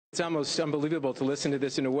It's almost unbelievable to listen to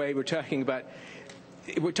this in a way. We're talking about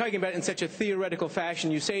it in such a theoretical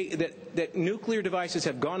fashion. You say that nuclear devices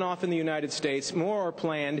have gone off in the United States, more are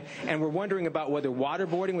planned, and we're wondering about whether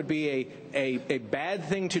waterboarding would be a bad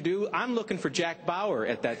thing to do. I'm looking for Jack Bauer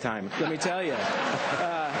at that time, let me tell you.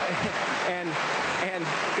 And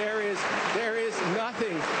there is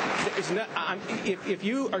nothing. If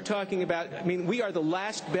you are talking about, I mean, we are the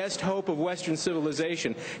last best hope of Western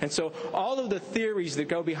civilization, and so all of the theories that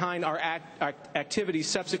go behind our activities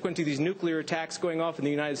subsequent to these nuclear attacks going off in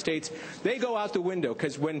the United States, they go out the window,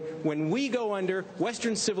 because when we go under,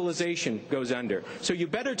 Western civilization goes under. So you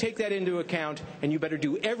better take that into account, and you better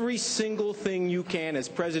do every single thing you can as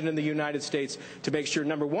President of the United States to make sure,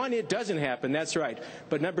 number one, it doesn't happen, that's right,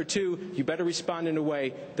 but number two, you better respond in a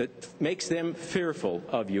way that makes them fearful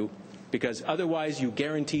of you, because otherwise you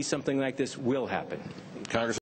guarantee something like this will happen.